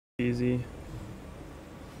Easy.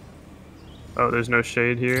 Oh, there's no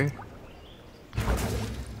shade here.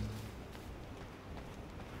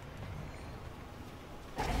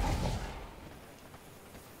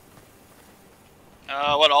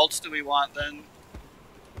 What ults do we want then?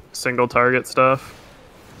 Single target stuff.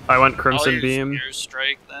 I went Crimson I'll Beam. use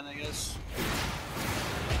Strike then, I guess.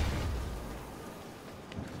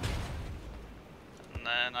 And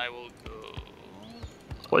then I will go.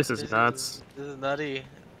 This place is nuts. This is nutty.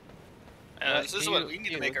 Yeah, this is what we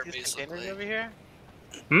need to make our base look containers like. over here?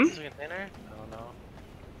 Hmm? Is this a container? Oh no.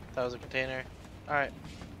 That was a container. Alright.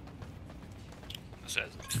 This guy's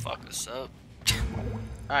gonna fuck us up.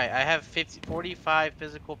 Alright, I have 45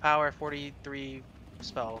 physical power, 43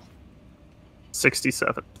 spell.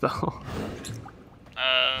 67 spell.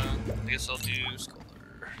 I guess I'll do Scholar.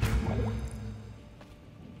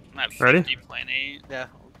 I'm at Ready? 50.8. Yeah,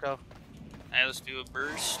 go. Alright, let's do a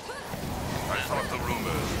burst. I thought the rumors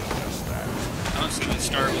were just that. I'm just gonna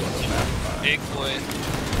start with the big boy.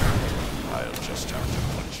 I'll just have to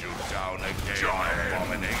put you down again,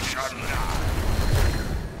 abomination.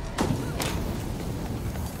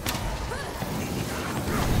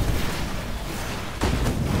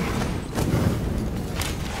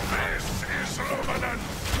 This is Luminant.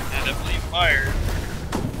 I definitely fired.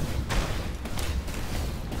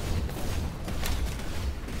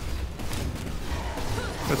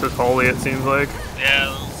 This is holy, it seems like.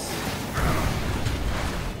 Yeah.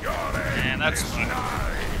 Man, that's fun.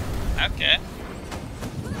 Okay.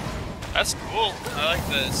 That's cool. I like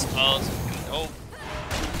this. Oh, it's fucking dope.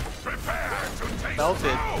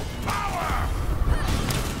 Melted.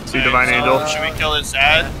 See Divine Angel. Should we kill this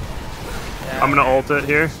ad? Yeah. I'm gonna ult it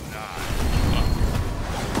here.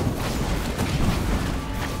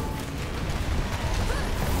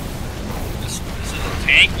 This is a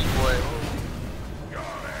tanky boy.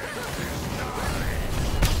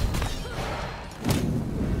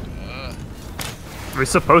 Are we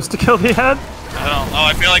supposed to kill the ad? I don't know.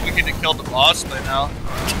 I feel like we could have killed the boss by now.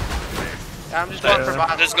 Yeah, I'm just going for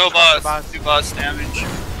boss. Just go boss. Do boss damage.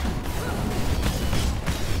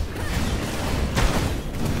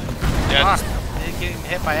 Yeah, He's getting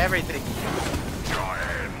hit by everything.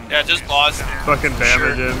 just boss damage. Fucking for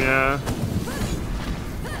damage sure. him, yeah.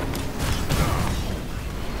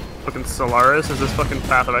 Fucking Solarus, is this fucking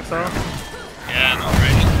Path of Exile? Yeah, no,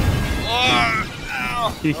 right.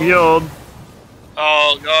 Oh, He healed.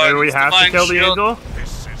 oh god. Do we it's have to Divine kill the Shield. angel?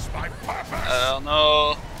 This is my purpose. I don't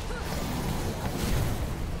know.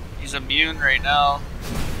 He's immune right now.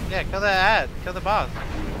 Yeah, kill that ad. Kill the boss.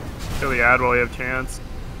 Kill the ad while you have chance.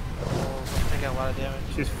 Oh, taking a lot of damage.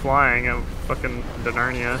 She's flying at fucking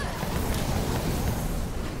Denarnia.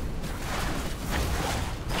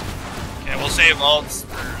 Okay, we'll save ults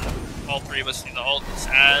for all three of us need to ult this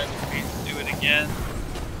ad if we do it again.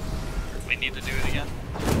 Or if we need to do it again.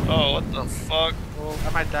 Oh, what the fuck? Oh, I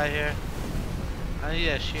might die here. I need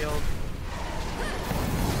a shield.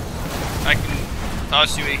 I can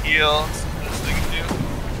toss you a heal. That's the best I can do.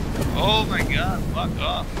 Oh my god, fuck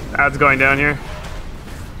off. Ad's going down here.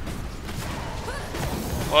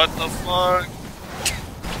 What the fuck?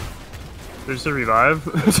 There's a revive.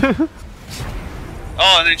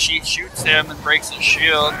 Oh, and then she shoots him and breaks his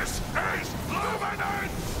shield. This is Luminant.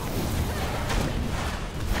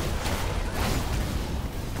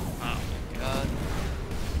 Oh my god.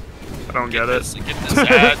 I don't get Get it. this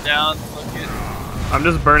ad down. Fuck it. I'm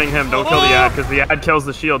just burning him. Don't kill the ad, because the ad kills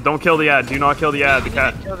the shield. Don't kill the ad. Do not kill the ad. The You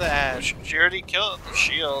cat. need to kill the ad. She already killed the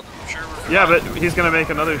shield. I'm sure we're Yeah, fine. but he's gonna make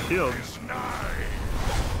another shield. Is nigh.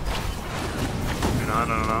 I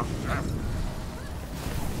don't know.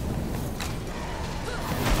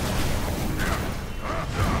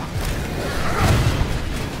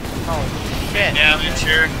 Oh, shit. Yeah, I'm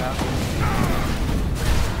sure.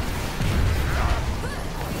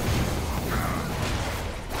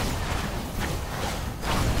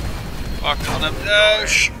 Fuck on him,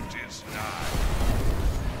 dash. It is nigh.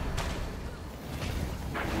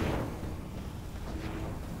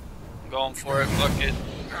 I'm going for it, fuck it.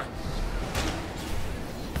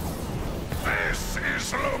 This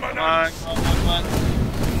is Come on, Luminant. come on, come on.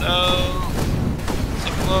 No.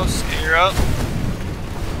 So close, get her up.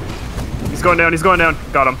 He's going down. He's going down.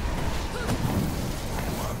 Got him.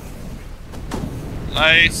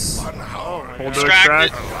 Nice. Unharmed. Hold to Distracted.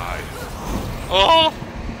 extract. Alive. Oh!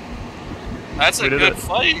 That's a We did good it.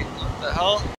 fight. What the hell?